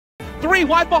3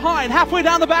 wide behind, halfway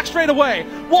down the back straightaway.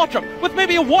 Waltrip with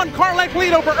maybe a 1 car length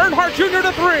lead over Earnhardt Jr.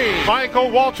 to 3. Michael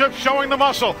Waltrip showing the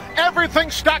muscle. Everything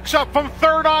stacks up from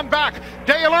third on back.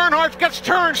 Dale Earnhardt gets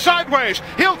turned sideways.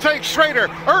 He'll take Schrader.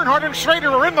 Earnhardt and Schrader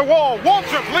are in the wall.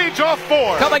 Waltrip leads off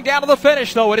 4. Coming down to the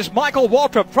finish, though, it is Michael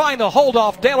Waltrip trying to hold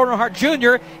off Dale Earnhardt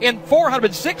Jr. in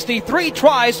 463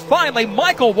 tries. Finally,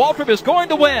 Michael Waltrip is going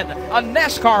to win a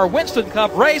NASCAR Winston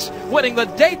Cup race, winning the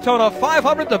Daytona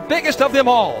 500, the biggest of them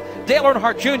all. Dale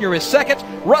Earnhardt Jr. is second,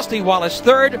 Rusty Wallace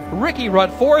third, Ricky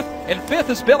Rudd fourth, and fifth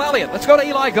is Bill Elliott. Let's go to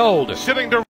Eli Gold. Sitting to